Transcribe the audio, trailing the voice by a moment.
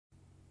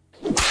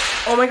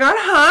Oh my god,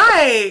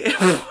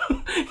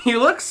 hi! You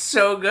look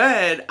so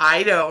good.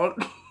 I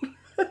don't.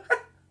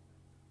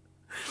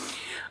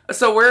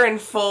 So we're in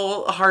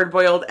full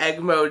hard-boiled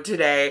egg mode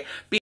today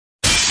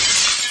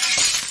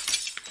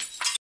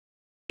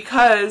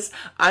because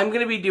I'm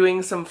going to be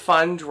doing some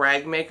fun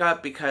drag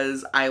makeup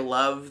because I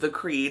love the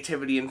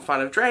creativity and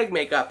fun of drag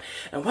makeup.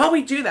 And while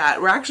we do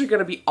that, we're actually going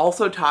to be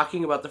also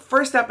talking about the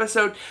first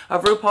episode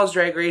of RuPaul's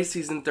Drag Race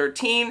Season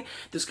 13.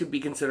 This could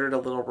be considered a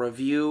little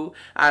review.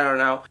 I don't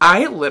know.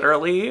 I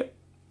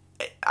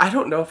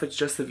don't know if it's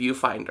just the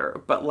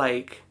viewfinder, but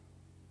like,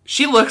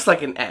 she looks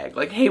like an egg.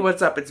 Like, hey,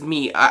 what's up? It's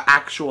me, an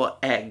actual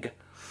egg.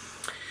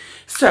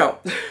 So,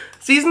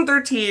 Season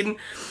 13,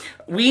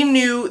 we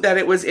knew that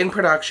it was in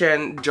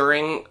production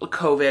during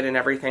COVID and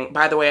everything.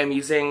 By the way, I'm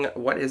using,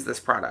 what is this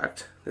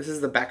product? This is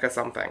the Becca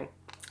something.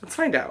 Let's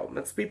find out.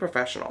 Let's be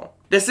professional.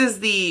 This is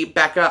the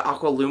Becca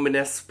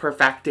Aqualuminous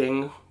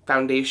Perfecting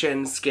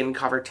Foundation Skin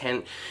Cover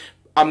Tint.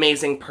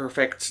 Amazing,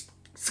 perfect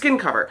skin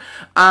cover.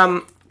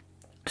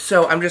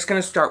 So I'm just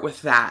going to start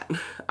with that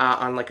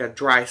on like a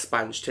dry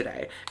sponge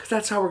today, because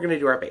that's how we're going to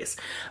do our base.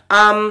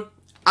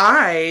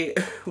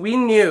 We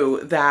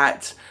knew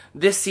that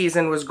this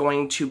season was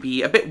going to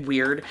be a bit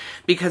weird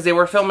because they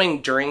were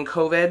filming during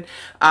COVID,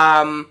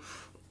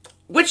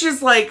 which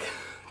is like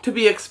to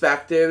be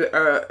expected.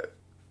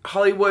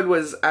 Hollywood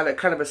was at a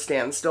kind of a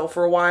standstill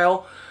for a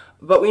while,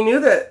 but we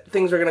knew that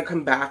things were going to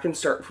come back and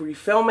start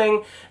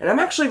refilming, and I'm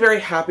actually very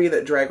happy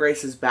that Drag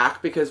Race is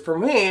back because for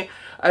me,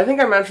 I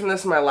think I mentioned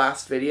this in my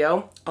last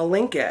video. I'll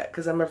link it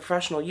because I'm a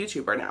professional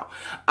YouTuber now.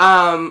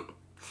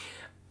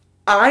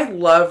 I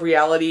love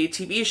reality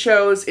TV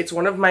shows. It's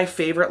one of my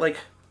favorite like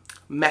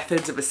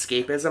methods of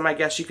escapism, I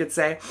guess you could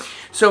say.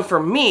 So for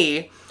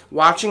me,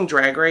 watching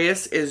Drag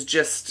Race is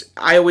just,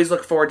 I always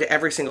look forward to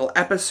every single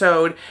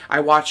episode. I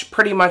watch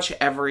pretty much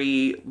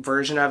every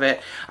version of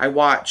it. I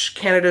watch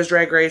Canada's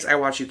Drag Race. I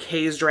watch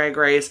UK's Drag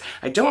Race.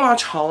 I don't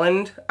watch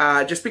Holland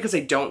just because I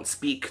don't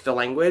speak the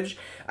language.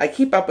 I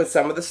keep up with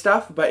some of the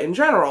stuff, but in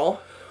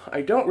general,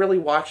 I don't really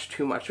watch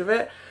too much of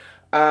it.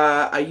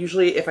 I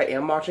usually, if I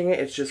am watching it,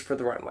 it's just for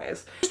the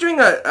runways. I'm just doing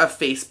a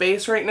face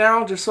base right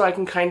now just so I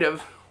can kind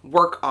of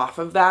work off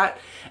of that.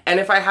 And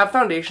if I have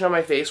foundation on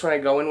my face when I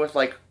go in with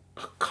like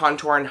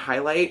contour and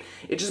highlight,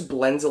 it just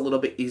blends a little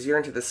bit easier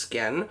into the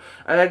skin.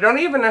 And I don't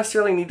even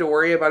necessarily need to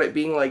worry about it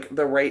being like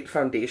the right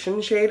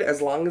foundation shade as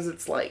long as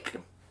it's like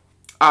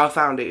a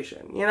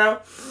foundation, you know?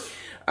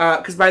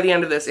 Because by the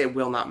end of this, it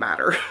will not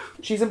matter.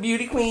 She's a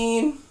beauty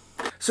queen.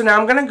 So now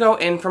I'm going to go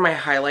in for my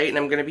highlight, and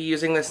I'm going to be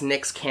using this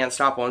NYX Can't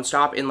Stop Won't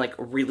Stop in like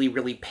really,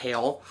 really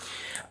pale.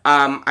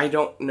 I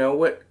don't know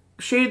what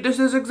shade this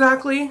is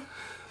exactly.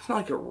 It's not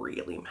like it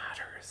really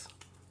matters.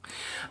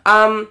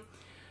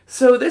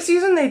 So this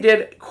season they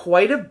did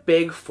quite a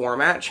big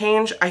format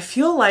change. I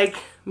feel like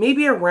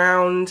maybe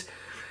around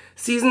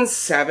season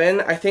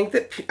 7, I think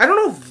that, I don't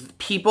know if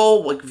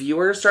people, like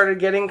viewers, started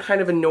getting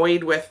kind of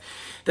annoyed with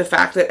the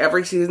fact that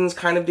every season's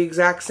kind of the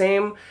exact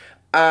same.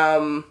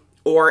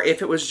 Or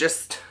if it was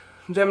just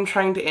them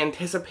trying to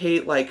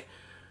anticipate like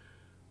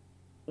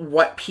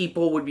what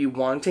people would be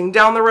wanting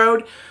down the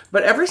road.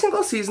 But every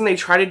single season they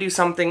try to do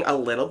something a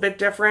little bit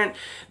different.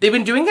 They've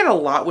been doing it a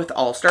lot with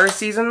All-Star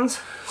seasons.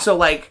 So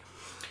like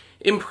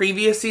in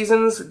previous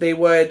seasons they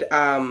would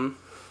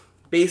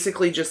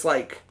basically just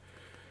like,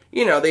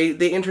 you know,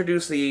 they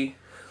introduce the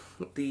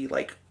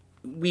like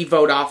we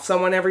vote off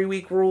someone every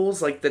week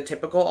rules, like the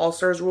typical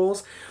All-Stars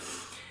rules.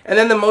 And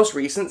then the most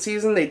recent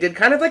season, they did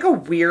kind of like a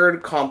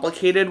weird,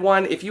 complicated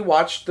one. If you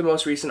watched the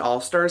most recent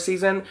All-Star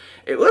season,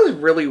 it was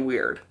really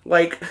weird.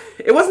 Like,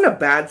 it wasn't a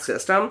bad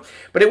system,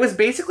 but it was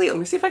basically, let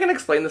me see if I can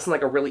explain this in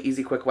like a really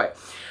easy, quick way.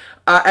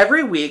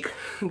 Every week,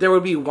 there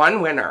would be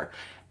one winner,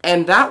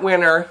 and that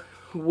winner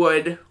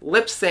would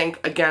lip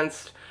sync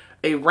against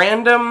a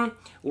random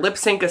lip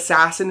sync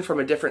assassin from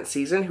a different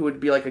season who would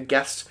be like a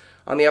guest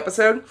on the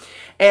episode.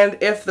 And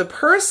if the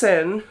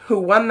person who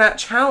won that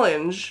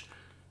challenge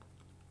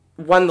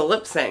won the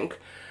lip sync,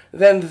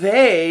 then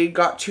they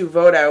got to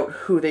vote out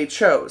who they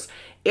chose.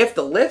 If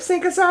the lip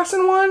sync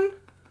assassin won,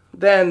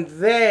 then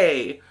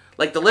they,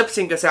 like the lip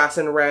sync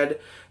assassin read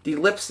the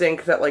lip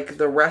sync that like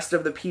the rest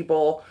of the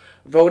people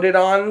voted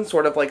on,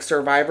 sort of like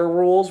Survivor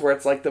rules where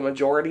it's like the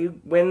majority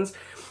wins.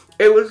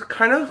 It was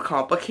kind of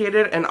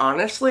complicated, and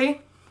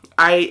honestly,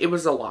 it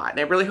was a lot, and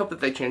I really hope that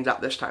they change that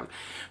this time.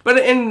 But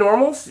in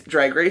normal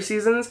Drag Race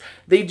seasons,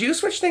 they do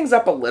switch things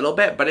up a little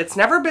bit, but it's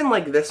never been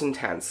like this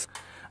intense.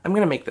 I'm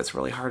gonna make this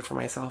really hard for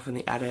myself in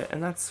the edit,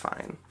 and that's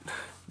fine.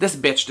 This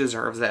bitch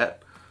deserves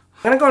it.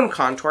 I'm gonna go in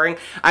contouring.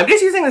 I'm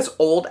just using this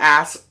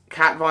old-ass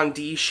Kat Von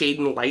D Shade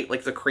and Light,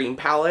 like the cream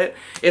palette.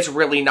 It's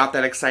really not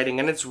that exciting,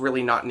 and it's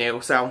really not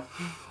new, so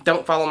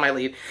don't follow my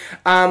lead.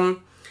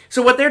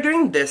 So what they're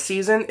doing this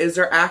season is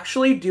they're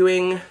actually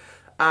doing,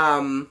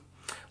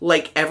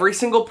 like every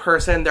single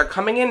person, they're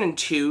coming in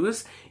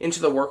twos into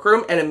the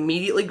workroom and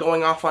immediately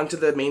going off onto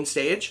the main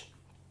stage.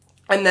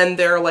 And then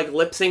they're like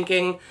lip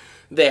syncing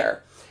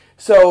there.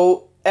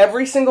 So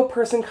every single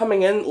person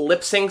coming in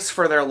lip syncs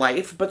for their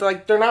life, but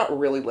they're not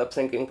really lip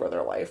syncing for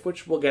their life,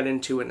 which we'll get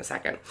into in a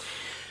second.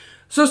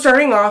 So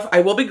starting off,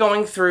 I will be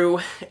going through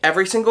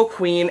every single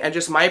queen and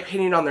just my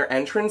opinion on their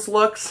entrance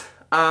looks,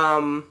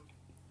 and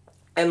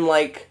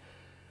like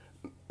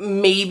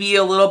maybe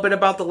a little bit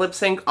about the lip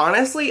sync.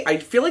 Honestly, I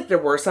feel like there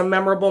were some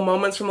memorable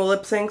moments from the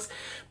lip syncs,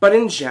 but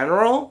in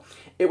general,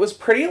 it was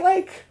pretty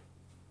like,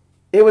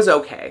 it was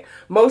okay.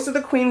 Most of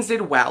the queens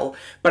did well,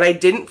 but I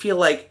didn't feel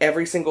like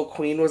every single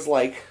queen was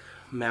like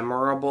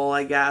memorable,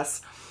 I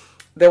guess.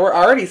 There were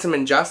already some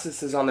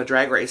injustices on the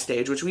Drag Race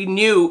stage, which we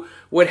knew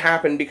would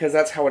happen because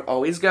that's how it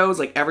always goes.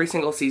 Like every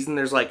single season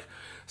there's like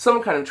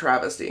some kind of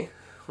travesty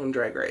on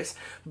Drag Race.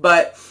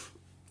 But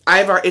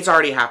it's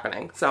already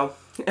happening, so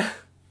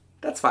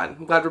that's fun.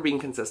 I'm glad we're being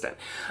consistent.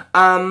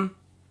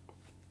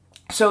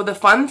 So the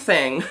fun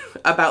thing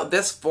about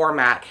this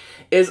format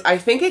is I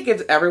think it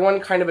gives everyone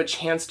kind of a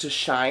chance to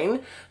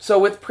shine. So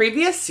with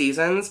previous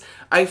seasons,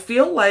 I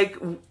feel like,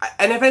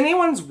 and if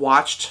anyone's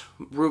watched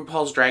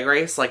RuPaul's Drag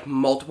Race like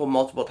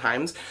multiple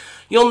times,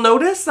 you'll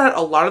notice that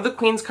a lot of the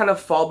queens kind of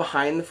fall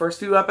behind the first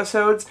few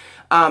episodes.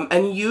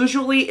 And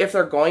usually if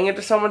they're going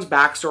into someone's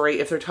backstory,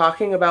 if they're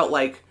talking about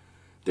like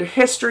their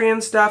history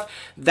and stuff,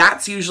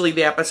 that's usually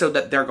the episode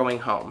that they're going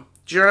home.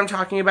 Do you know what I'm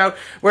talking about?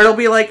 Where it'll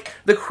be like,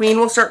 the queen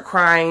will start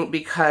crying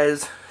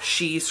because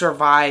she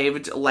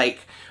survived, like,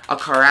 a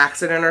car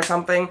accident or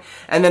something.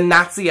 And then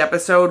that's the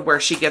episode where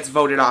she gets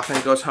voted off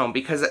and goes home.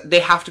 Because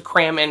they have to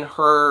cram in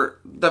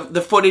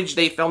the footage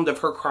they filmed of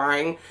her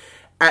crying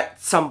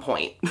at some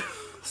point.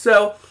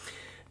 So,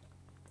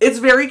 it's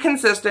very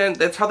consistent.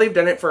 That's how they've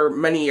done it for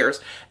many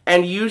years.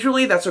 And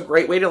usually that's a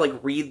great way to, like,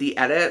 read the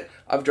edit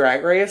of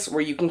Drag Race.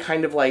 Where you can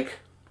kind of, like,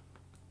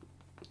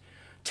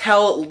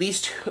 tell at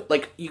least,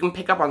 like, you can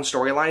pick up on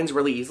storylines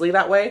really easily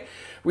that way.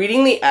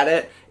 Reading the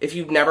edit, if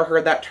you've never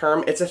heard that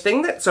term, it's a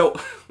thing that, so,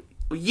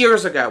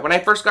 years ago, when I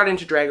first got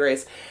into Drag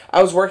Race,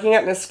 I was working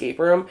at an escape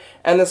room,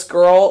 and this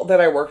girl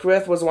that I worked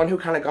with was the one who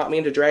kind of got me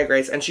into Drag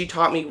Race, and she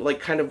taught me, like,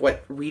 kind of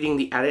what reading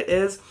the edit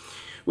is,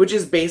 which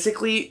is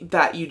basically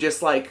that you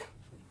just, like,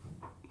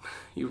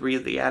 you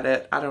read the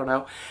edit, I don't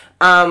know,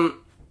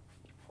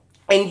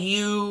 and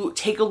you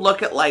take a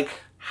look at, like,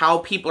 how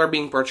people are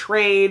being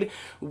portrayed,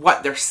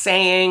 what they're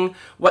saying,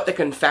 what the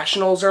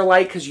confessionals are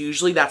like, because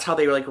usually that's how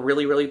they, like,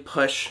 really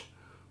push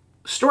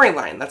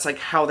storyline. That's, like,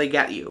 how they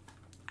get you.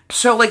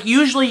 So, like,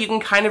 usually you can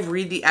kind of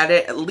read the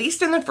edit, at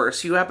least in the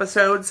first few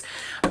episodes,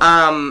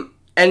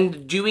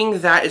 and doing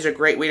that is a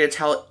great way to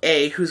tell,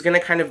 A, who's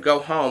gonna kind of go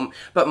home,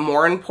 but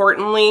more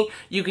importantly,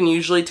 you can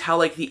usually tell,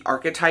 like, the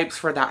archetypes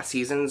for that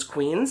season's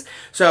queens.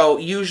 So,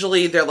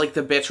 usually they're, like,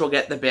 the bitch will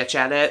get the bitch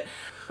edit,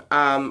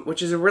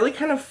 which is a really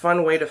kind of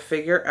fun way to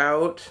figure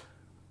out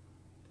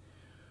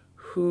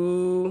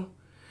who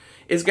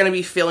is going to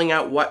be filling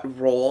out what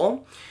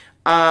role.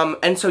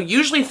 And so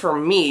usually for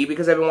me,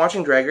 because I've been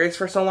watching Drag Race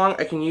for so long,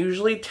 I can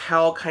usually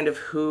tell kind of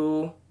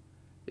who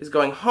is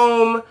going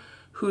home,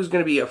 who's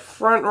going to be a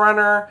front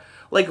runner,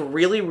 like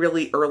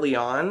really early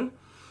on,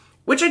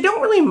 which I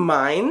don't really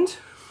mind,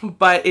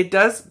 but it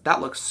does,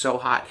 that looks so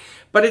hot,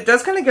 but it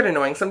does kind of get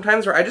annoying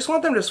sometimes where I just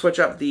want them to switch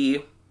up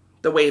the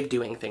way of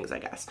doing things, I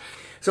guess.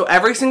 So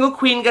every single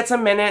queen gets a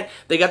minute.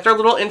 They get their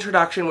little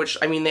introduction, which,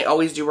 I mean, they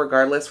always do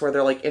regardless, where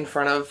they're, like, in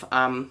front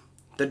of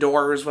the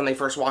doors when they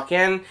first walk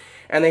in,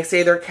 and they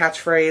say their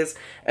catchphrase,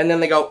 and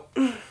then they go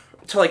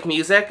to, like,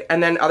 music,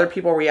 and then other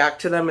people react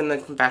to them in the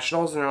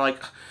confessionals, and they're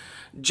like,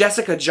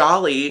 Jessica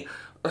Jolly,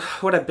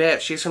 what a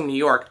bitch, she's from New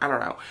York, I don't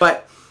know.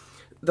 But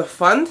the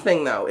fun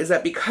thing, though, is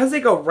that because they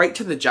go right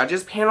to the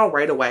judges panel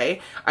right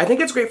away, I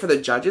think it's great for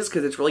the judges,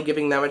 because it's really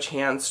giving them a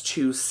chance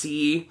to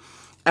see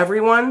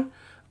everyone,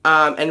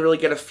 and really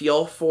get a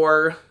feel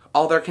for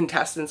all their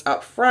contestants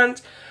up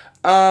front.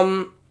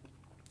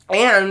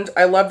 And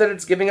I love that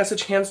it's giving us a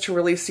chance to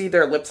really see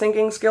their lip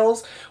syncing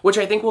skills, which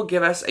I think will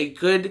give us a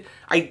good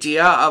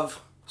idea of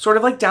sort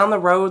of like down the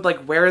road,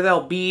 like where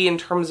they'll be in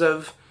terms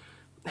of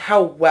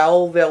how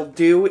well they'll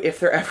do if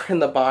they're ever in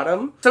the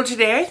bottom. So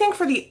today, I think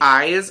for the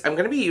eyes, I'm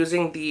going to be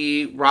using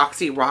the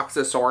Roxy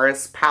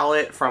Roxasaurus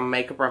palette from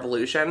Makeup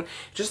Revolution.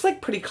 Just like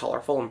pretty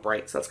colorful and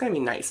bright, so that's going to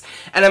be nice.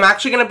 And I'm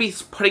actually going to be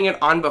putting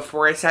it on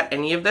before I set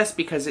any of this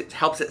because it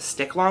helps it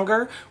stick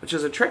longer, which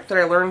is a trick that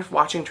I learned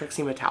watching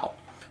Trixie Mattel.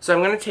 So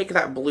I'm going to take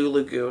that Blue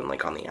Lagoon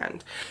like on the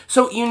end.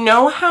 So you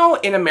know how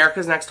in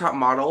America's Next Top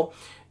Model,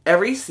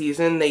 every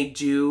season they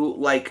do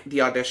like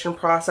the audition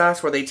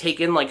process where they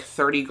take in like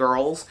 30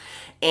 girls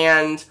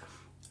and,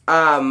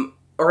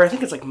 or I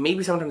think it's like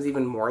maybe sometimes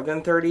even more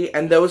than 30,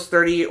 and those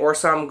 30 or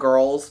some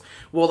girls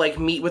will like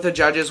meet with the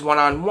judges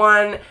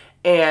one-on-one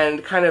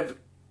and kind of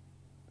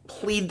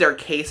plead their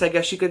case, I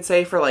guess you could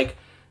say, for like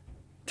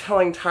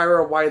telling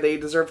Tyra why they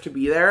deserve to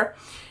be there.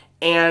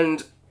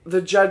 And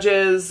the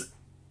judges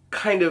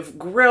kind of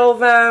grill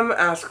them,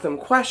 ask them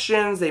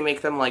questions, they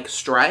make them like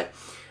strut.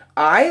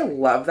 I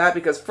love that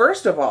because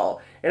first of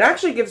all, it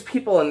actually gives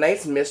people a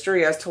nice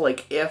mystery as to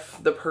like if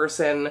the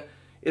person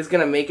is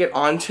going to make it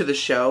onto the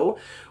show,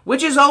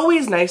 which is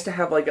always nice to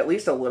have like at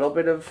least a little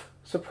bit of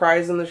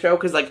surprise in the show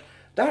because like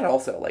That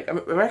also, like,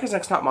 America's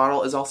Next Top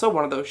Model is also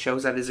one of those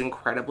shows that is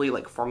incredibly,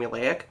 like,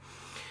 formulaic.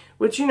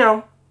 Which, you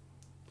know,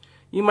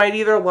 you might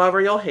either love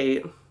or you'll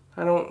hate.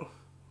 It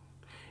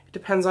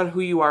depends on who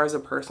you are as a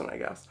person, I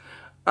guess.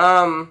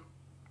 But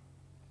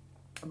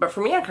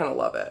for me, I kind of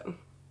love it.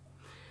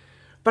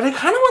 But I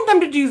kind of want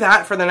them to do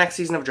that for the next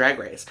season of Drag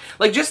Race.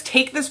 Like, just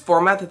take this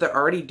format that they're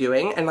already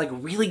doing and, like,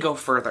 really go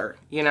further,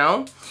 you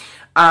know?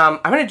 I'm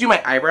going to do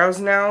my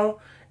eyebrows now.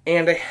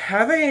 And I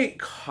have a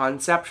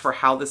concept for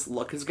how this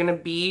look is going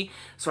to be.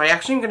 So I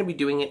actually am going to be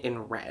doing it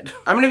in red.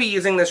 I'm going to be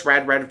using this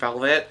red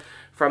velvet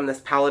from this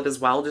palette as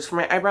well, just for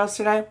my eyebrows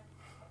today.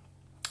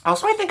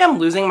 Also, I think I'm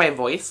losing my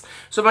voice.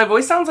 So my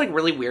voice sounds, like,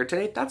 really weird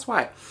today. That's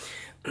why.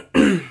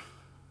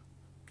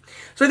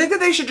 So I think that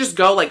they should just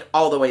go, like,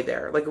 all the way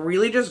there. Like,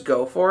 really just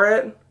go for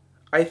it.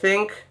 I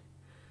think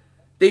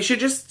they should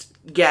just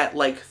get,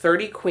 like,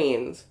 30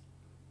 queens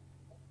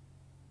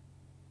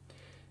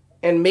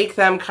and make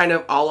them kind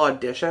of all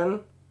audition.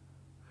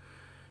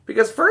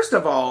 Because first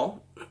of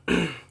all,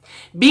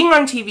 being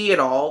on TV at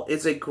all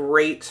is a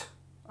great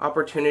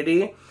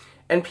opportunity.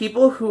 And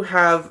people who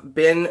have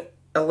been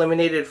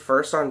eliminated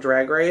first on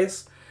Drag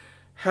Race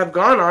have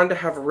gone on to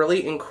have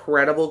really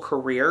incredible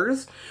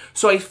careers.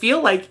 So I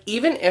feel like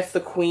even if the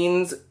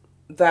queens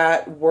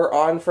that were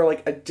on for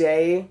like a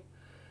day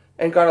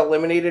and got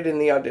eliminated in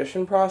the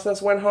audition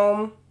process went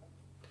home,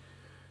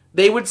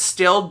 they would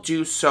still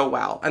do so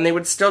well. And they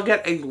would still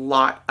get a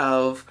lot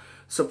of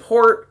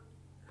support.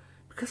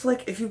 Because,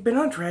 like, if you've been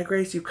on Drag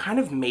Race, you kind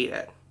of made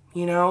it,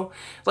 you know?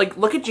 Like,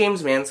 look at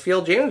James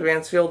Mansfield. James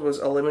Mansfield was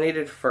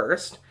eliminated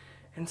first,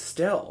 and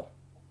still,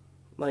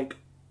 like,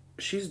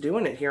 she's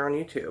doing it here on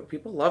YouTube.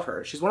 People love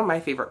her. She's one of my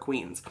favorite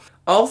queens.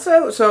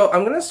 Also, so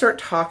I'm going to start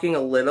talking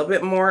a little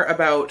bit more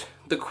about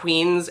the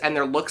queens and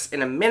their looks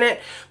in a minute.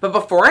 But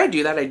before I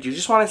do that, I do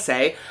just want to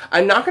say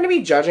I'm not going to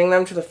be judging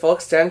them to the full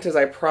extent as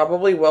I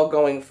probably will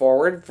going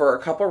forward for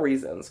a couple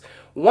reasons.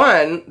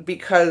 One,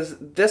 because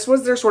this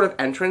was their sort of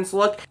entrance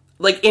look.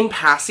 Like, in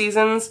past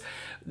seasons,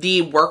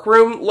 the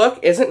workroom look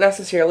isn't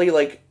necessarily,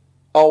 like,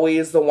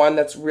 always the one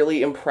that's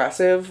really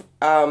impressive.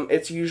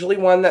 It's usually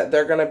one that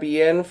they're going to be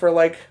in for,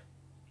 like,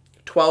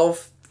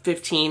 12,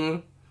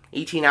 15,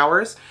 18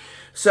 hours.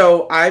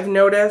 So I've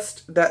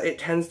noticed that it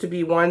tends to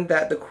be one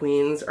that the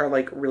queens are,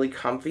 like, really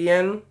comfy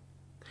in.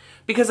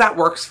 Because that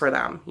works for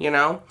them, you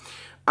know?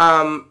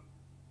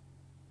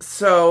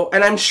 So,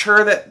 and I'm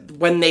sure that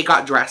when they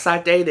got dressed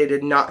that day, they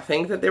did not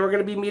think that they were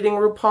going to be meeting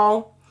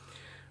RuPaul.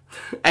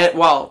 And,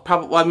 well,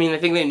 probably, I mean, I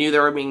think they knew they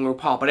were meeting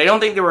RuPaul, but I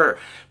don't think they were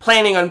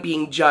planning on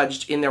being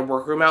judged in their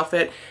workroom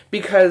outfit,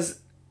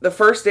 because the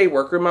first day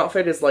workroom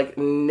outfit is, like,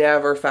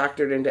 never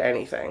factored into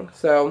anything.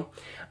 So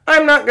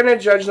I'm not going to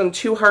judge them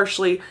too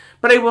harshly,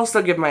 but I will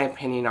still give my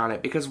opinion on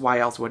it, because why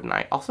else wouldn't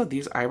I? Also,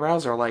 these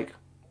eyebrows are like,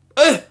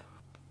 ugh!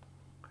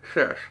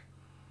 Shush.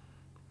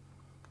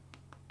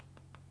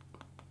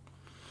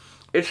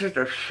 It's just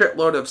a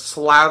shitload of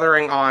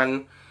slathering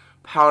on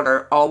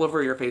powder all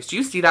over your face. Do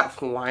you see that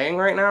flying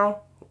right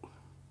now?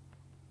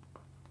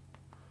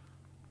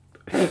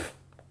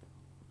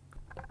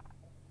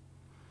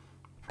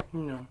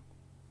 No.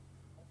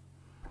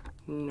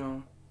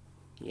 No.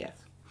 Yes.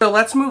 So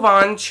let's move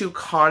on to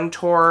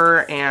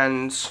contour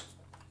and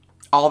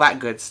all that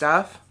good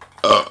stuff.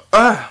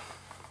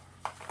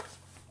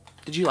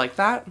 Did you like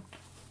that?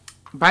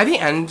 By the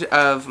end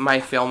of my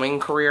filming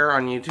career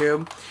on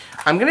YouTube,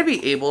 I'm going to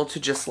be able to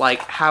just, like,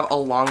 have a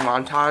long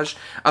montage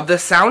of the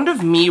sound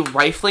of me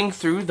rifling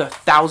through the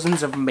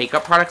thousands of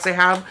makeup products I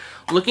have,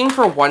 looking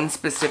for one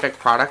specific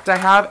product I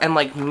have, and,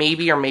 like,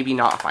 maybe or maybe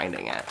not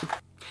finding it.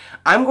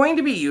 I'm going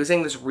to be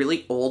using this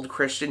really old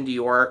Christian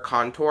Dior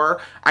contour.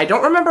 I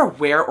don't remember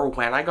where or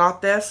when I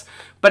got this,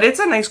 but it's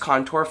a nice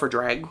contour for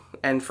drag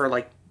and for,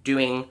 like,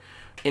 doing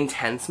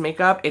intense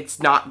makeup.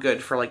 It's not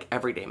good for, like,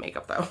 everyday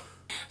makeup, though.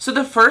 So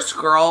the first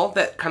girl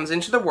that comes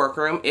into the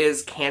workroom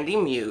is Candy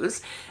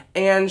Muse,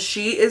 and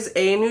she is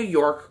a New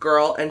York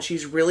girl, and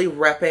she's really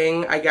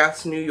repping, I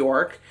guess, New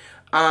York.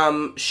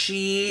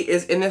 She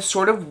is in this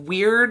sort of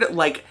weird,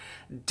 like,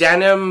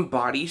 denim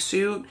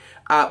bodysuit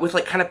with,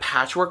 like, kind of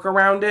patchwork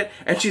around it,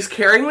 and she's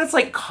carrying this,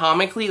 like,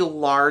 comically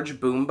large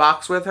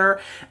boombox with her,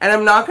 and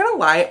I'm not gonna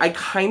lie, I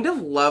kind of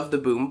love the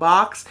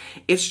boombox.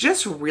 It's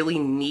just really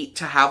neat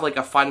to have, like,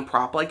 a fun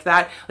prop like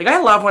that. Like,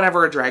 I love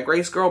whenever a Drag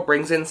Race girl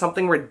brings in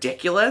something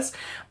ridiculous.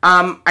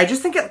 I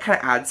just think it kind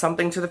of adds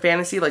something to the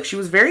fantasy. Like, she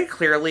was very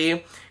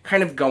clearly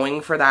kind of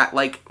going for that,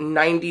 like,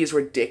 90s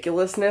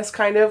ridiculousness,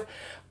 kind of.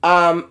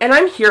 And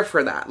I'm here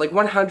for that. Like,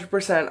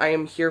 100% I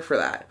am here for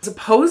that.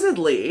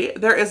 Supposedly,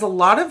 there is a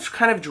lot of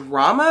kind of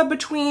drama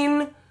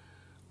between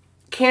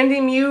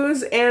Candy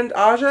Muse and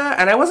Aja,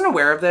 and I wasn't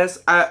aware of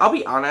this. I'll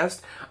be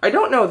honest, I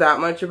don't know that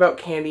much about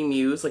Candy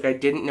Muse. Like, I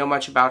didn't know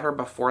much about her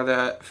before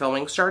the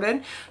filming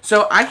started,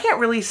 so I can't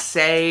really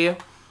say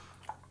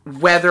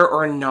whether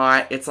or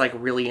not it's like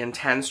really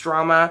intense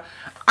drama.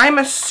 I'm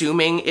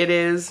assuming it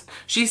is.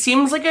 She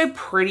seems like a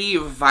pretty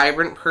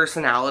vibrant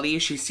personality.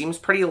 She seems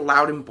pretty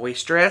loud and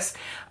boisterous.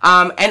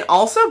 And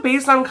also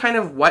based on kind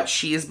of what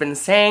she's been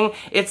saying,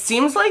 it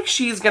seems like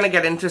she's gonna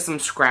get into some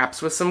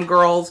scraps with some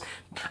girls.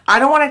 I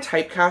don't want to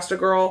typecast a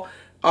girl.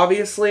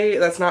 Obviously,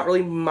 that's not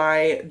really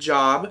my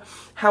job.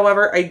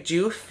 However, I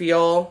do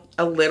feel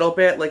a little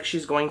bit like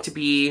she's going to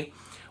be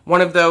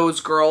one of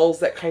those girls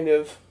that kind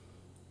of,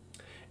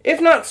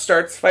 if not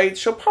starts fights,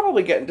 she'll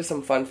probably get into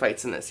some fun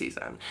fights in this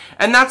season.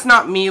 And that's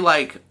not me,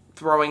 like,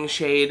 throwing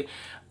shade.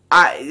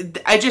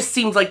 It just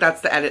seems like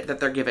that's the edit that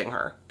they're giving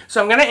her.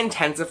 So I'm going to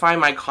intensify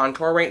my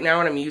contour right now,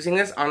 and I'm using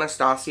this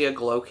Anastasia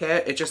Glow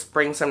Kit. It just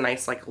brings some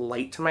nice, like,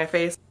 light to my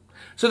face.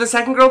 So the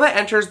second girl that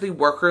enters the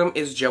workroom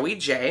is Joey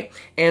J,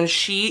 and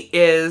she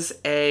is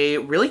a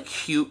really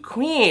cute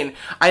queen.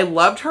 I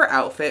loved her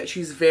outfit.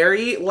 She's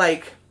very,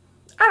 like,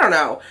 I don't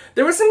know.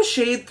 There was some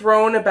shade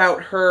thrown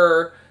about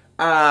her,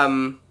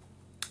 I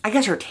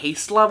guess her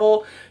taste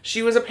level.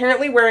 She was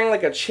apparently wearing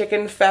like a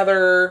chicken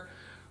feather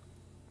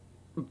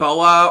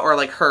boa, or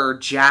like her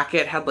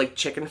jacket had like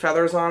chicken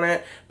feathers on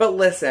it. But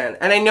listen,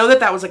 and I know that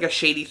that was like a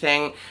shady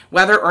thing,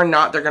 whether or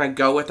not they're gonna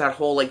go with that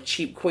whole like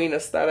cheap queen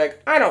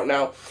aesthetic, I don't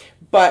know.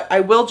 But I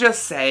will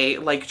just say,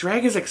 like,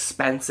 drag is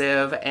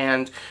expensive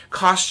and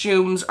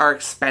costumes are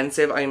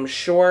expensive, I'm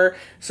sure.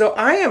 So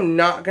I am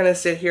not gonna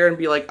sit here and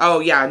be like, oh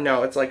yeah,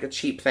 no, it's like a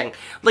cheap thing.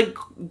 Like,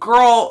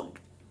 girl,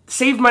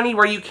 save money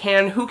where you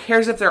can. Who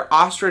cares if they're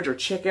ostrich or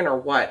chicken or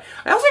what?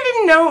 I also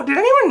didn't know, did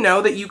anyone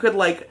know that you could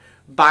like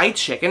buy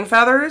chicken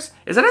feathers?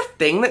 Is that a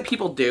thing that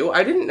people do?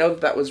 I didn't know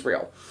that that was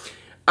real.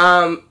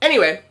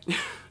 Anyway,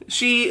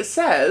 she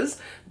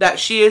says that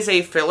she is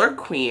a filler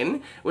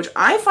queen, which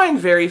I find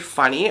very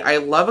funny. I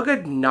love a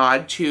good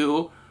nod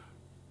to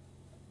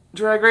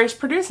Drag Race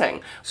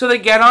producing. So they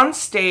get on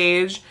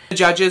stage. The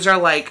judges are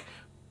like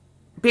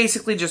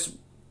basically just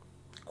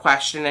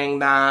questioning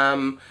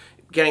them,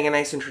 getting a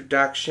nice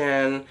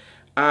introduction.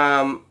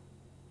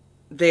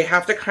 They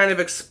have to kind of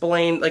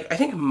explain, like, I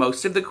think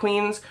most of the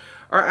queens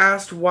are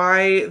asked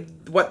why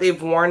what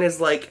they've worn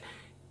is like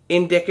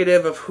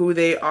indicative of who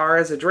they are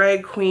as a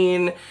drag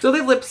queen. So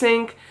they lip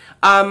sync.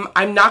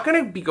 I'm not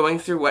going to be going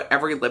through what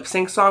every lip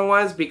sync song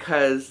was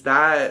because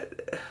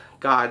that,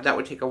 God, that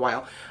would take a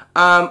while.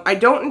 I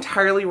don't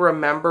entirely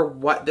remember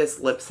what this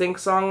lip sync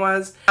song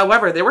was.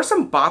 However, there were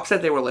some bops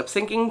that they were lip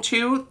syncing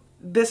to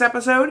this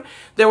episode.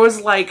 There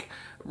was like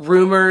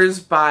Rumors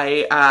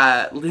by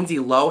Lindsay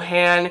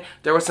Lohan.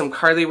 There was some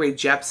Carly Rae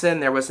Jepsen.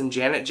 There was some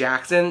Janet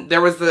Jackson.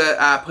 There was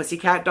the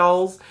Pussycat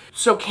Dolls.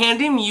 So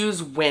Candy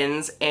Muse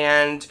wins,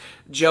 and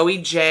Joey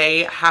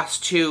J has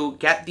to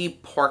get the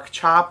pork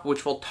chop,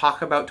 which we'll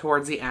talk about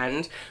towards the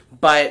end.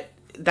 But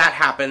that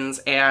happens,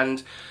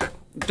 and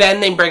then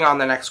they bring on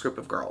the next group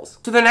of girls.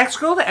 So the next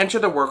girl to enter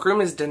the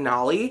workroom is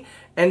Denali,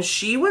 and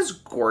she was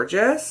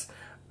gorgeous.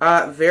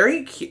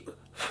 Very cute.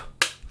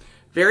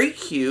 Very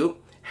cute.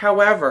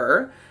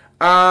 However,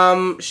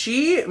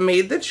 she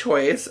made the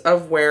choice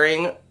of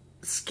wearing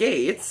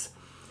skates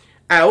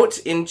out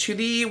into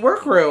the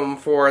workroom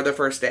for the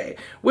first day,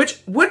 which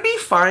would be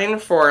fine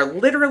for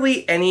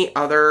literally any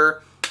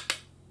other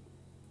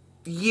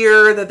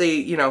year that they,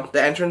 you know,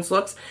 the entrance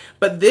looks.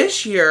 But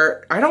this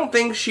year, I don't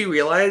think she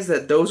realized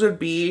that those would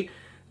be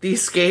the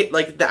skate,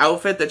 like the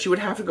outfit that she would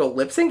have to go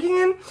lip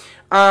syncing in.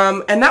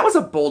 And that was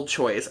a bold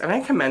choice, and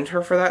I commend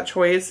her for that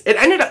choice. It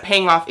ended up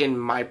paying off in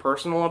my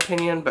personal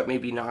opinion, but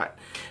maybe not.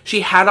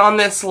 She had on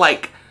this,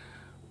 like,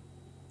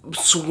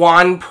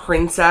 swan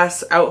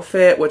princess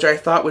outfit, which I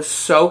thought was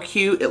so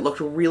cute. It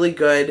looked really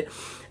good.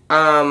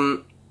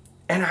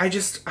 And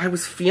I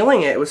was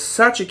feeling it. It was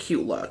such a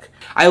cute look.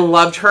 I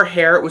loved her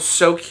hair. It was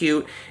so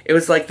cute. It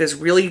was like this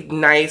really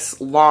nice,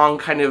 long,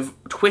 kind of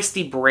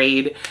twisty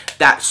braid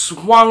that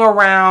swung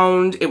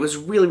around. It was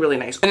really, really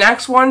nice. The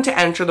next one to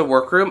enter the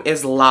workroom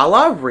is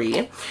Lala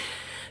Ree.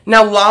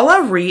 Now,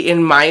 Lala Ree,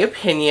 in my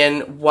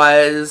opinion,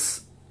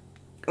 was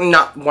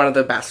not one of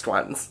the best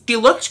ones. She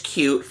looked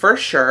cute, for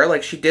sure.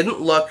 Like, she didn't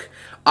look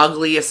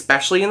ugly,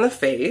 especially in the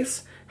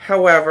face.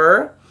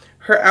 However,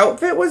 her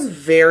outfit was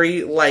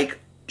very, like,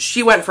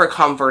 she went for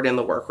comfort in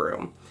the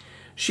workroom.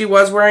 She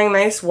was wearing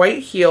nice white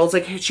heels.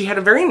 Like, she had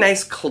a very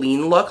nice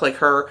clean look. Like,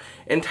 her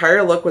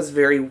entire look was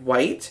very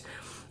white,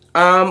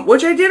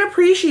 which I did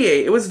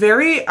appreciate. It was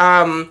very,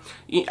 I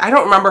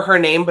don't remember her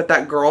name, but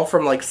that girl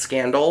from, like,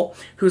 Scandal,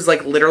 who's,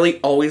 like, literally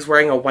always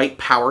wearing a white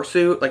power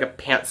suit, like a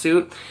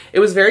pantsuit. It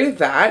was very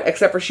that,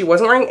 except for she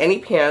wasn't wearing any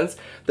pants.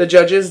 The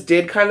judges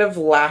did kind of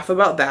laugh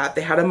about that.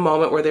 They had a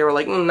moment where they were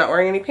like, not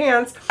wearing any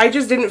pants. I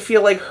just didn't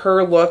feel like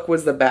her look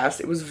was the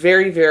best. It was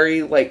very,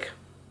 very, like,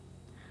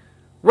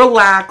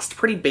 relaxed,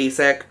 pretty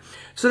basic.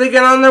 So they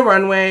get on the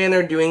runway and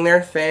they're doing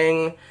their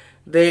thing.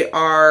 They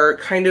are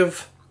kind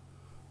of,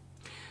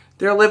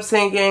 they're lip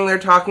syncing, they're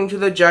talking to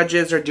the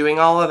judges, they're doing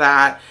all of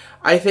that.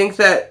 I think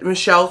that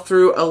Michelle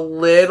threw a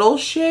little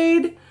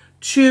shade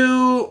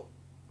to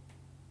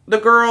the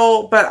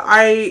girl, but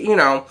I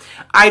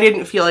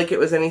didn't feel like it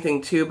was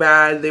anything too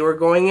bad. They were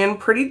going in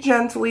pretty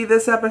gently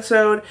this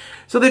episode.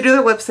 So they do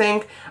the lip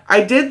sync.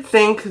 I did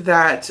think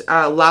that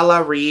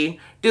Lala Ree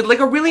did like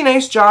a really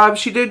nice job.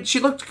 She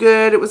looked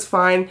good. It was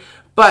fine.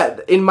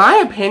 But in my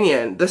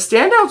opinion, the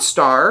standout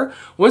star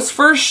was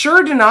for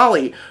sure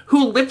Denali,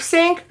 who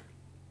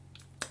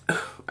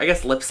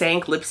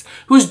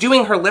who's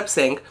doing her lip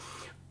sync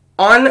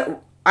on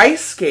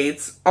ice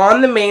skates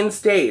on the main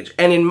stage.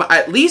 And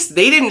at least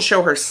they didn't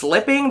show her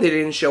slipping. They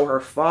didn't show her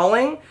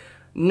falling.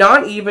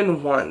 Not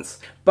even once.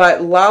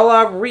 But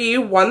Lala Ree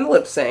won the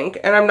lip sync,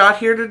 and I'm not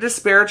here to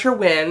disparage her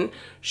win.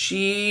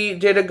 She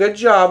did a good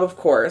job, of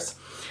course.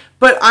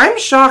 But I'm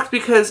shocked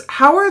because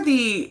how are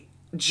the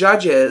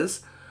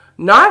judges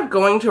not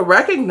going to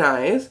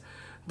recognize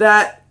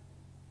that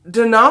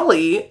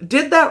Denali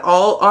did that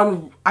all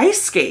on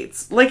ice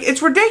skates? Like,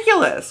 it's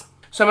ridiculous.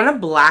 So I'm going to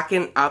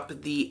blacken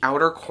up the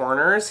outer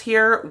corners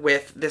here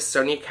with this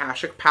Sonia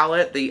Kashuk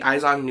palette, the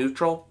Eyes on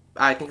Neutral.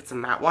 I think it's a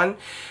matte one.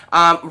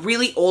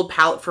 Really old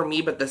palette for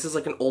me, but this is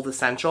like an old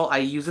essential. I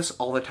use this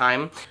all the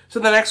time. So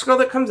the next girl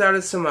that comes out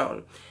is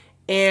Simone.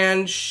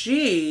 And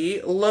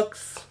she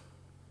looks...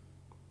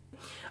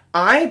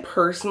 I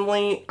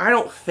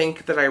don't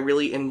think that I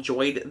really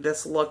enjoyed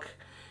this look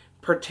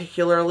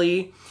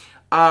particularly.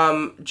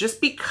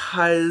 Just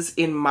because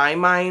in my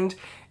mind,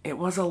 it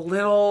was a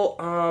little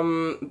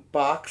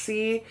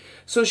boxy.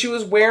 So she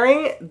was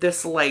wearing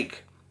this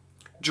like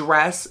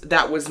dress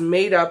that was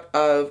made up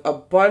of a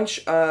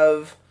bunch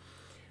of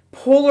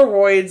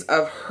Polaroids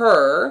of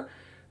her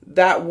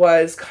that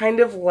was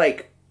kind of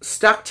like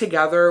stuck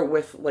together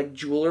with like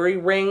jewelry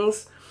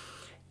rings.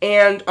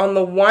 And on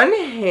the one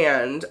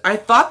hand, I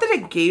thought that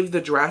it gave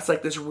the dress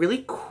like this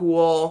really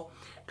cool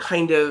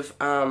kind of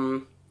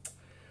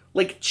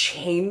like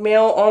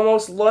chainmail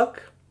almost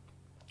look,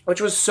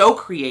 which was so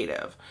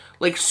creative,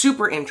 like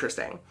super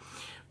interesting.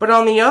 But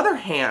on the other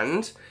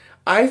hand,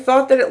 I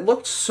thought that it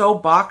looked so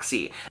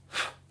boxy.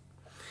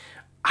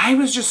 I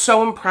was just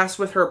so impressed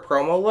with her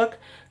promo look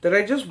that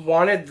I just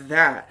wanted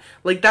that.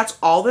 Like, that's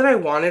all that I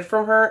wanted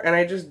from her, and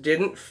I just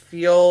didn't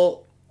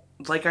feel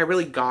like I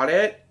really got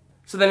it.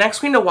 So the next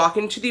queen to walk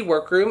into the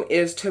workroom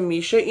is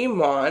Tamisha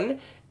Iman,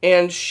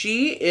 and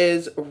she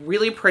is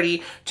really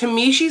pretty. To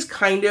me, she's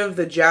kind of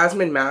the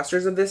Jasmine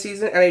Masters of this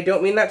season, and I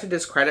don't mean that to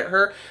discredit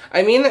her.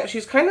 I mean that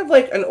she's kind of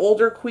like an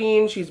older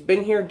queen. She's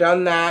been here,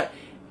 done that,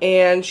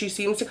 and she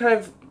seems to kind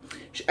of...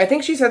 I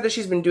think she said that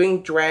she's been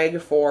doing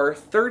drag for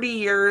 30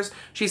 years.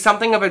 She's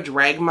something of a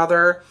drag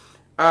mother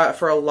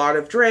for a lot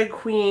of drag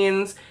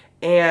queens,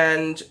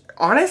 and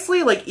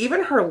honestly, like,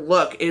 even her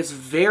look is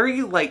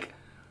very, like,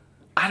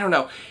 I don't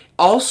know...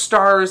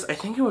 All-Stars, I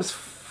think it was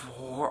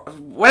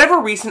whatever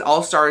recent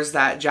All-Stars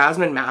that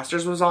Jasmine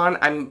Masters was on.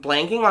 I'm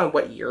blanking on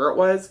what year it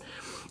was.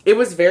 It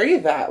was very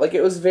that. Like,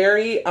 it was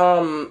very,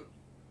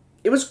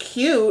 it was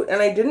cute,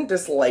 and I didn't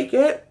dislike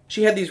it.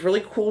 She had these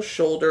really cool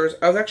shoulders.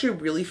 I was actually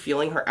really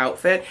feeling her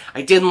outfit.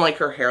 I didn't like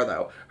her hair,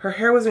 though. Her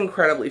hair was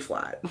incredibly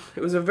flat.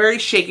 It was a very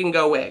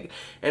shake-and-go wig.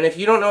 And if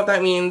you don't know what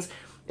that means,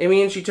 it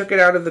means she took it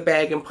out of the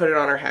bag and put it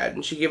on her head.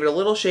 And she gave it a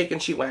little shake,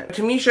 and she went.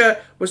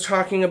 Tamisha was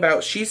talking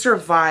about she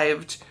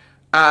survived...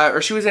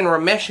 or she was in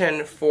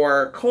remission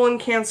for colon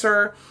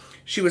cancer.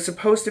 She was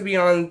supposed to be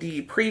on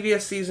the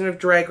previous season of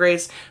Drag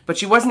Race, but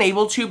she wasn't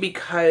able to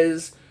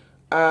because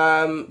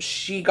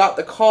she got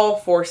the call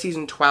for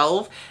season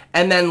 12,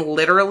 and then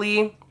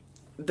literally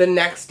the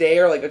next day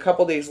or like a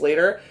couple days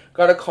later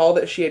got a call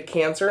that she had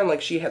cancer, and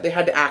like they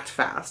had to act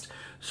fast.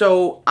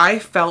 So I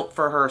felt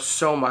for her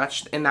so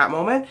much in that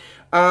moment.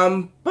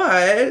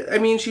 But I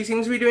mean, she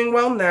seems to be doing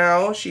well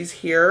now. She's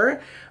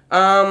here.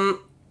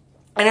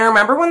 And I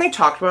remember when they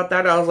talked about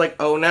that, I was like,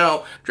 oh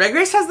no. Drag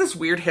Race has this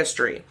weird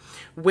history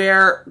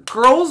where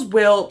girls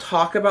will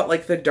talk about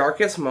like the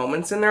darkest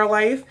moments in their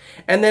life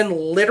and then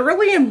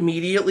literally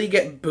immediately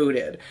get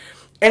booted.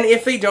 And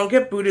if they don't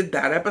get booted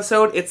that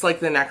episode, it's like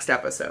the next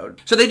episode.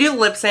 So they do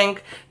lip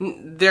sync.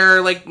 They're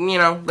like, you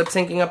know, lip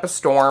syncing up a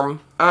storm.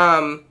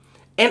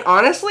 And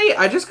honestly,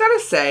 I just gotta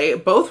say,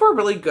 both were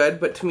really good,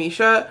 but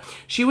Tamisha,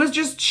 she was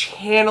just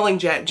channeling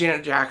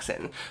Janet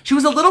Jackson. She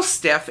was a little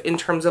stiff in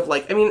terms of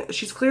like, I mean,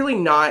 she's clearly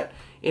not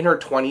in her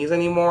 20s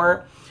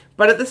anymore,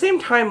 but at the same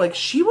time, like,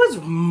 she was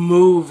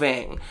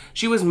moving.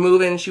 She was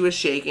moving, she was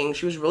shaking,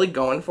 she was really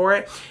going for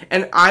it.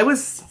 And I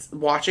was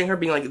watching her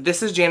being like,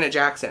 this is Janet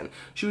Jackson.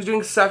 She was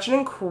doing such an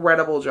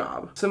incredible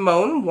job.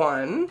 Simone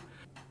won,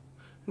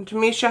 and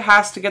Tamisha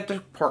has to get the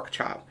pork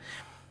chop.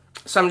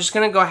 So I'm just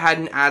going to go ahead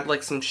and add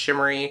like some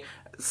shimmery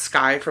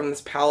sky from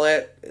this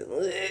palette.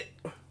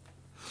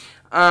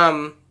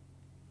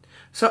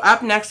 So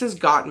up next is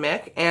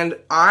Gottmik, and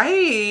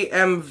I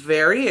am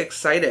very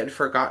excited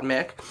for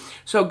Gottmik.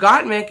 So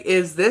Gottmik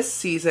is this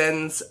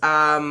season's,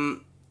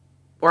 or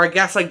I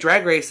guess like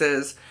Drag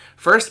Race's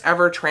first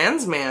ever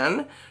trans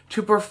man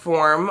to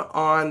perform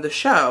on the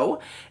show.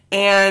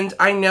 And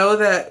I know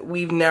that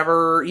we've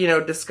never, you know,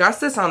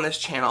 discussed this on this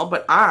channel,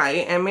 but I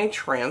am a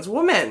trans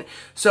woman.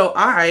 So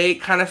I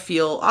kind of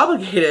feel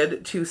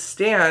obligated to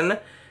stan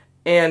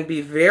and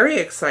be very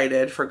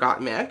excited for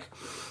Gottmik.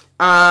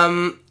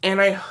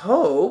 And I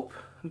hope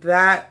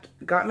that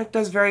Gottmik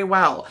does very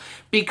well,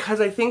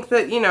 because I think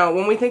that, you know,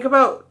 when we think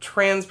about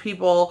trans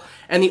people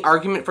and the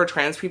argument for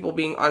trans people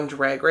being on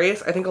Drag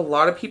Race, I think a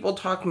lot of people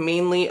talk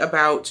mainly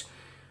about,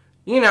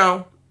 you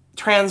know,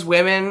 trans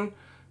women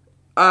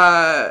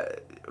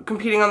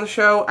competing on the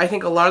show. I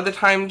think a lot of the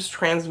times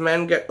trans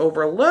men get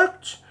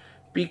overlooked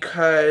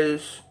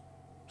because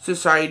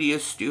society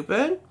is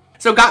stupid.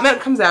 So Gottmik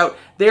comes out.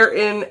 They're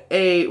in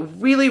a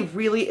really,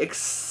 really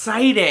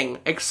exciting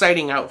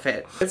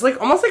outfit. It's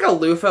like almost like a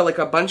loofah, like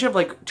a bunch of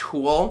like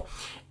tulle.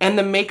 And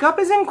the makeup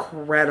is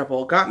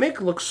incredible.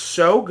 Gottmik looks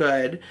so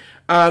good.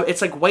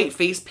 It's like white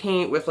face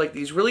paint with like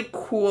these really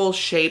cool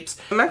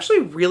shapes. I'm actually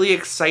really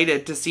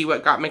excited to see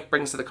what Gottmik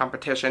brings to the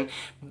competition.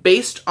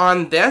 Based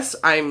on this,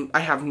 I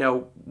have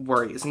no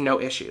worries, no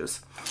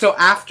issues. So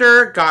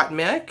after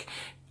Gottmik,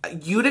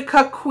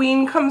 Utica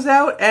Queen comes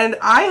out, and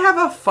I have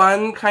a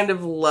fun kind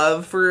of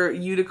love for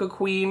Utica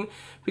Queen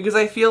because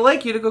I feel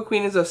like Utica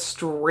Queen is a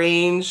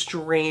strange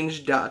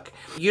duck.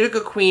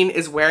 Utica Queen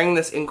is wearing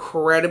this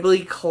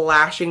incredibly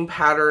clashing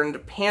patterned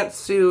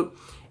pantsuit.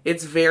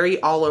 It's very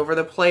all over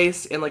the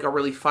place in like a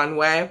really fun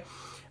way.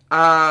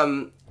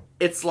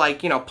 It's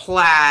like, you know,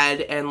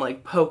 plaid and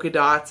like polka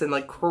dots and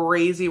like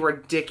crazy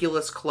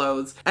ridiculous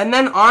clothes. And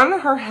then on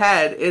her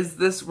head is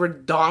this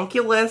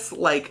redonkulous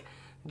like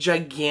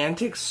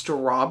gigantic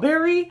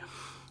strawberry,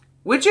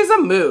 which is a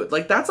mood.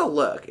 Like, that's a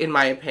look, in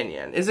my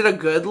opinion. Is it a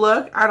good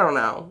look? I don't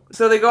know.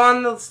 So they go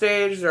on the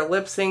stage, they're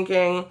lip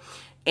syncing,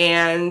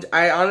 and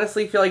I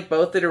honestly feel like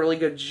both did a really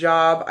good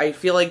job. I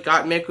feel like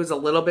Gottmik was a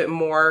little bit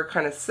more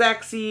kind of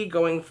sexy,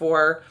 going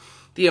for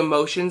the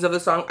emotions of the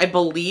song. I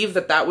believe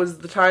that that was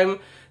the time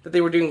that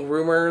they were doing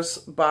Rumors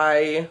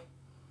by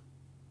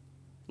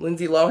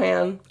Lindsay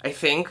Lohan, I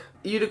think.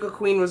 Utica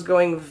Queen was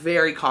going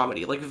very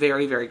comedy, like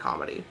very, very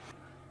comedy.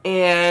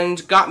 And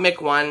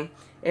Gottmik won,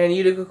 and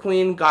Utica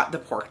Queen got the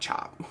pork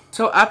chop.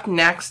 So up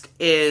next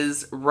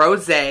is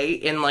Rosé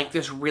in like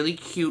this really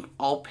cute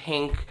all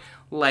pink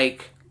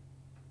like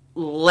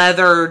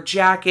leather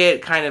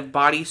jacket kind of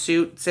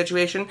bodysuit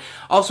situation.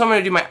 Also, I'm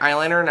going to do my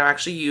eyeliner, and I'm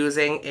actually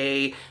using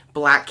a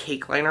black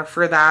cake liner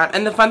for that.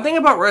 And the fun thing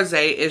about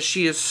Rosé is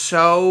she is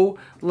so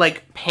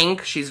like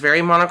pink. She's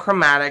very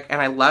monochromatic, and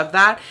I love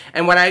that.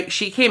 And when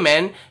she came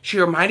in, she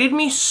reminded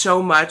me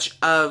so much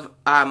of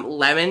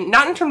Lemon,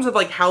 not in terms of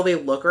like how they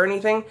look or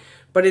anything,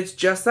 but it's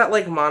just that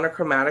like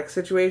monochromatic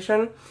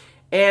situation.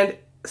 And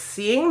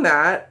seeing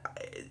that,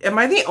 am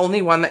I the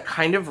only one that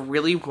kind of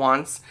really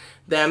wants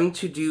them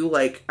to do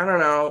like, I don't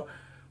know,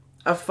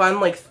 a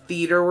fun like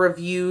theater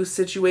review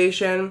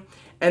situation,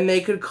 and they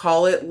could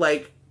call it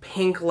like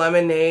Pink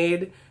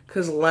Lemonade,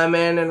 because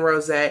lemon and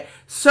rosé,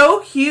 so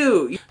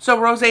cute. So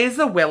Rosé is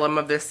the Willem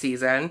of this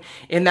season,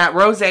 in that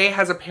Rosé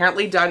has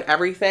apparently done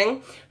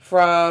everything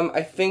from,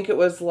 I think it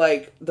was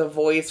like The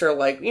Voice, or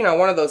like, you know,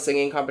 one of those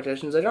singing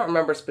competitions. I don't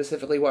remember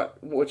specifically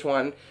which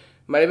one.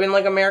 Might have been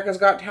like America's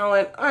Got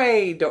Talent.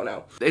 I don't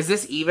know. Is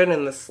this even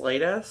in the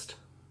slightest?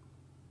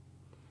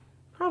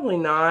 Probably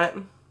not.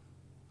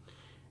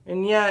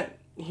 And yet,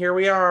 here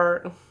we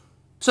are.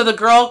 So the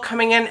girl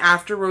coming in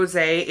after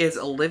Rosé is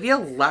Olivia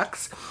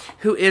Lux,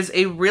 who is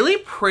a really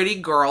pretty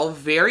girl,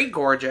 very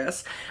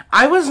gorgeous.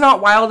 I was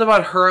not wild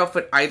about her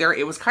outfit either.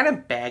 It was kind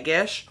of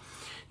baggish.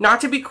 Not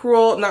to be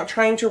cruel, not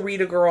trying to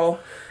read a girl.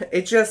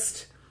 It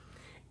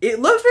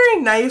looked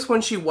very nice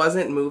when she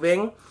wasn't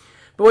moving.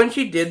 But when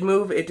she did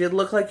move, it did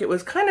look like it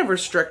was kind of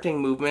restricting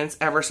movements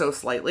ever so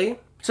slightly.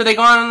 So they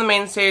go on the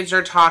main stage,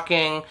 they're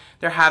talking,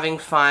 they're having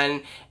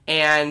fun,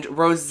 and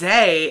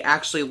Rosé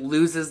actually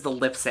loses the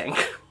lip sync.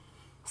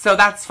 So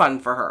that's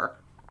fun for her.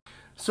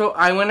 So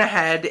I went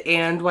ahead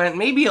and went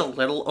maybe a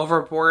little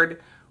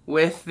overboard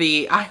with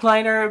the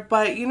eyeliner,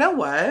 but you know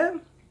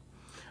what?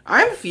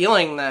 I'm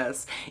feeling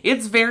this.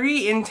 It's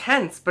very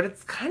intense, but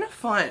it's kind of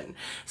fun.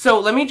 So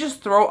let me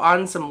just throw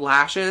on some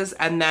lashes,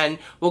 and then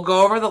we'll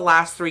go over the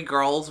last three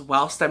girls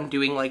whilst I'm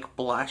doing like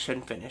blush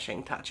and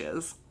finishing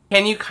touches.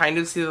 Can you kind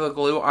of see the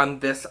glue on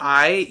this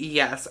eye?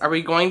 Yes. Are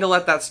we going to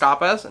let that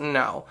stop us?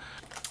 No.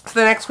 So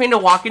the next queen to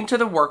walk into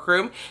the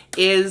workroom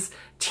is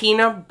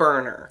Tina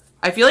Burner.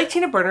 I feel like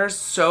Tina Burner is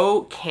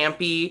so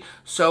campy,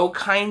 so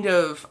kind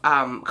of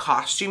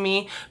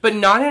costumey, but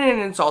not in an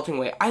insulting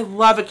way. I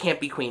love a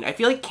campy queen. I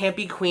feel like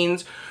campy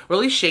queens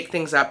really shake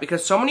things up,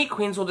 because so many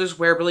queens will just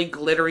wear really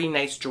glittery,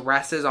 nice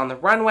dresses on the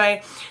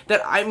runway,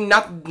 that I'm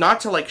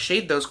not to like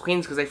shade those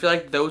queens, because I feel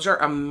like those are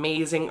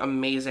amazing,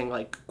 amazing,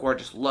 like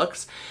gorgeous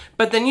looks.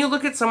 But then you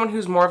look at someone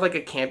who's more of like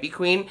a campy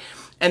queen,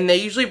 and they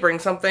usually bring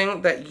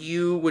something that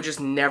you would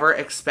just never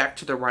expect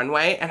to the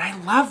runway. And I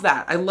love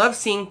that. I love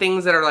seeing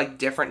things that are like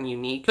different and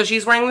unique. So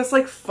she's wearing this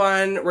like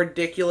fun,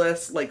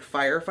 ridiculous, like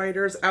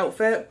firefighter's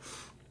outfit.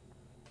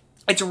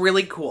 It's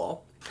really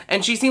cool.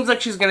 And she seems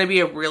like she's going to be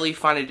a really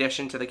fun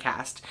addition to the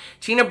cast.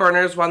 Tina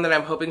Burner is one that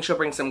I'm hoping she'll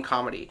bring some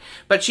comedy.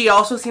 But she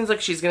also seems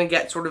like she's going to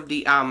get sort of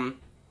the,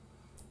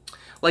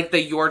 like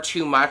the You're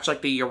Too Much,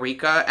 like the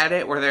Eureka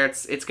edit, where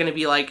it's going to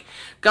be like,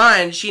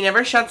 Gun, she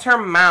never shuts her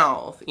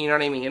mouth. You know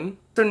what I mean?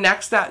 So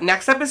next up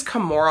is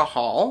Kimora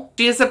Hall.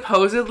 She is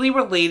supposedly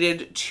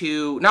related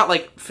to, not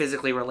like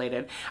physically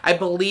related. I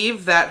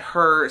believe that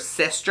her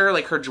sister,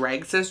 like her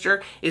drag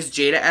sister, is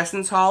Jada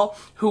Essence Hall,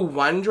 who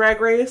won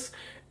Drag Race.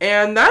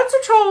 And that's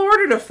a tall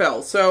order to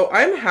fill. So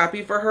I'm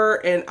happy for her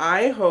and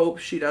I hope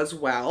she does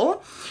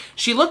well.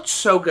 She looked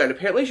so good.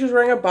 Apparently she was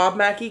wearing a Bob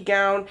Mackie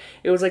gown.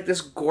 It was like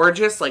this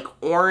gorgeous, like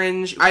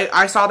orange.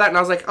 I saw that and I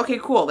was like, okay,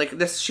 cool. Like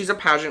this, she's a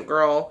pageant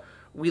girl.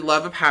 We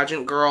love a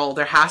pageant girl.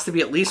 There has to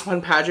be at least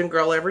one pageant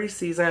girl every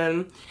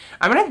season.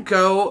 I'm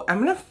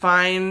gonna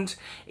find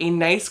a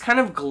nice kind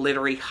of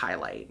glittery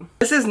highlight.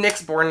 This is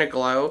NYX Born to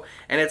Glow,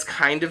 and it's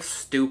kind of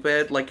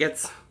stupid. Like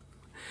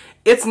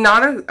it's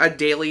not a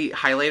daily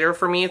highlighter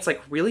for me. It's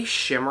like really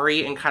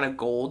shimmery and kind of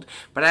gold,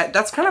 but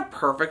that's kind of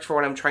perfect for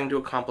what I'm trying to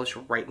accomplish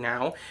right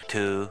now.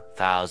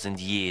 2,000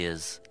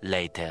 years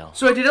later.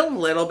 So I did a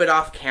little bit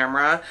off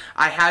camera.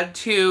 I had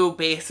to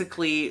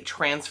basically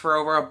transfer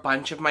over a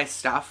bunch of my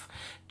stuff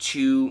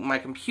to my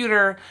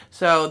computer.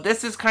 So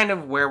this is kind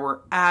of where we're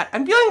at.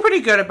 I'm feeling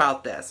pretty good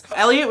about this.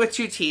 Elliot with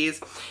 2 T's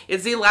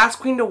is the last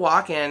queen to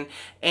walk in,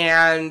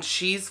 and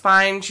she's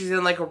fine. She's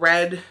in like a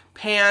red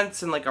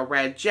pants and like a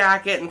red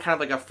jacket and kind of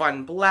like a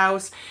fun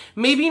blouse.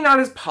 Maybe not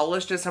as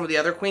polished as some of the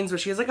other queens,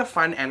 but she has like a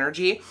fun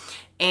energy.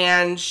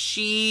 And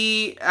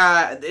she,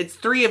 it's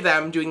 3 of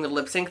them doing the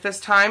lip sync this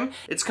time.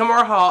 It's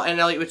Kimora Hall and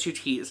Elliot with 2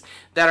 T's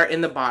that are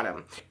in the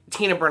bottom.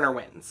 Tina Burner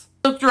wins.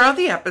 So throughout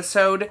the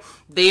episode,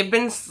 they've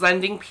been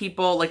sending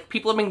people, like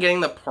people have been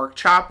getting the pork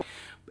chop.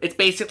 It's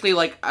basically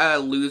like a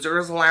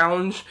loser's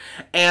lounge.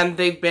 And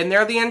they've been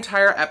there the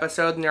entire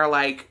episode and they're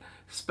like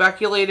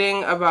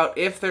speculating about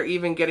if they're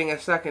even getting a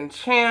second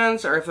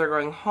chance or if they're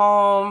going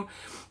home.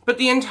 But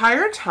the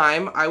entire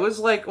time, I was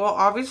like, well,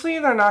 obviously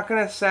they're not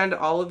going to send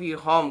all of you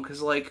home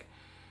because, like,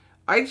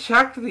 I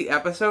checked the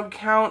episode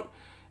count,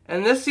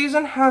 and this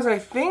season has, I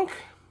think,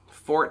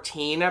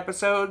 14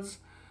 episodes,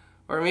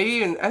 or maybe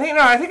even,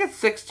 I think it's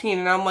 16,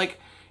 and I'm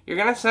like, you're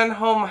going to send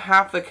home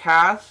half the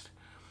cast?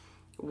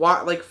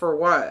 What, like, for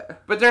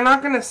what? But they're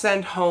not going to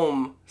send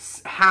home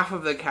half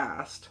of the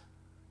cast,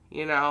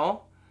 you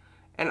know?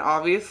 And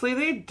obviously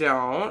they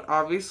don't.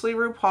 Obviously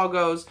RuPaul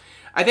goes,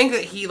 I think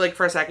that he, like,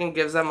 for a second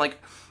gives them, like,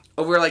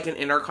 over, like, an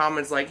intercom,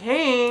 it's like,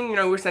 hey, you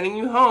know, we're sending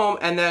you home.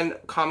 And then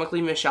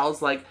comically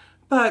Michelle's like,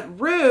 but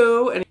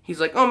Ru, and he's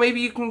like, oh,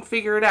 maybe you can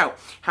figure it out.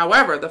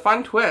 However, the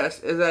fun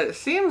twist is that it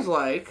seems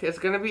like it's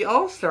going to be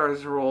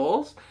All-Stars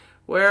rules,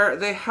 where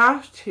they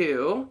have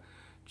to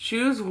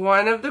choose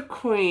one of the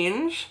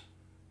queens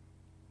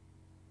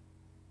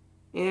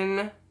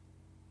in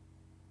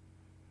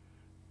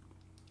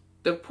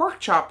the pork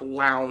chop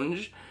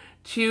lounge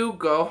to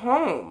go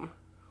home,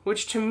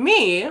 which to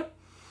me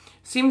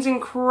seems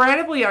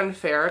incredibly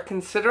unfair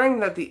considering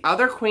that the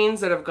other queens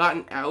that have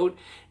gotten out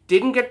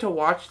didn't get to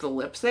watch the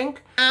lip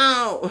sync.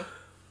 Ow!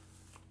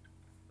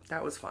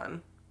 That was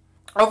fun.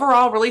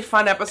 Overall, really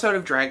fun episode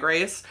of Drag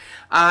Race,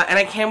 and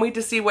I can't wait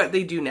to see what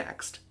they do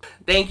next.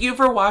 Thank you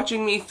for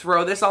watching me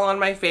throw this all on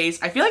my face.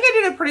 I feel like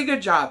I did a pretty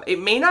good job. It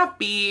may not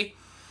be,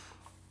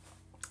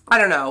 I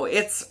don't know,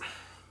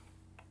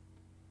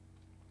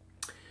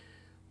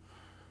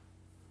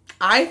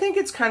 I think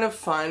it's kind of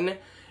fun.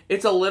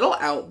 It's a little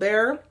out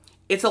there.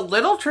 It's a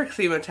little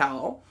Trixie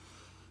Mattel.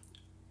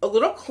 A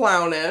little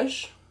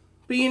clownish.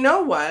 But you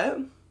know what?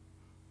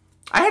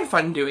 I had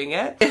fun doing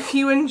it. If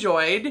you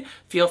enjoyed,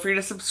 feel free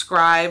to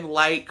subscribe,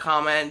 like,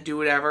 comment, do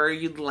whatever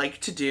you'd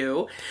like to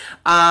do.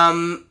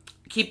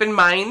 Keep in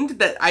mind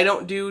that I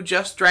don't do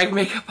just drag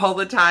makeup all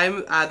the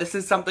time. This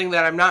is something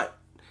that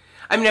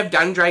I've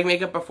done drag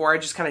makeup before. I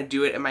just kind of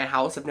do it in my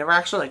house. I've never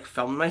actually like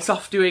filmed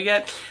myself doing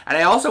it. And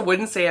I also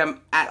wouldn't say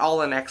I'm at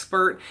all an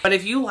expert. But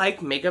if you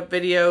like makeup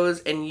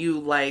videos and you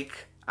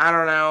like, I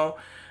don't know,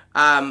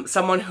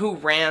 someone who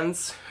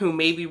rants, who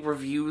maybe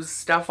reviews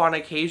stuff on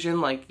occasion,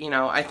 like, you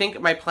know, I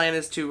think my plan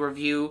is to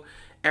review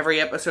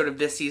every episode of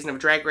this season of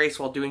Drag Race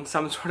while doing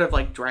some sort of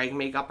like drag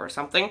makeup or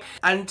something.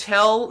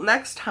 Until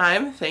next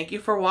time, thank you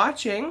for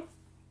watching.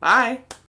 Bye.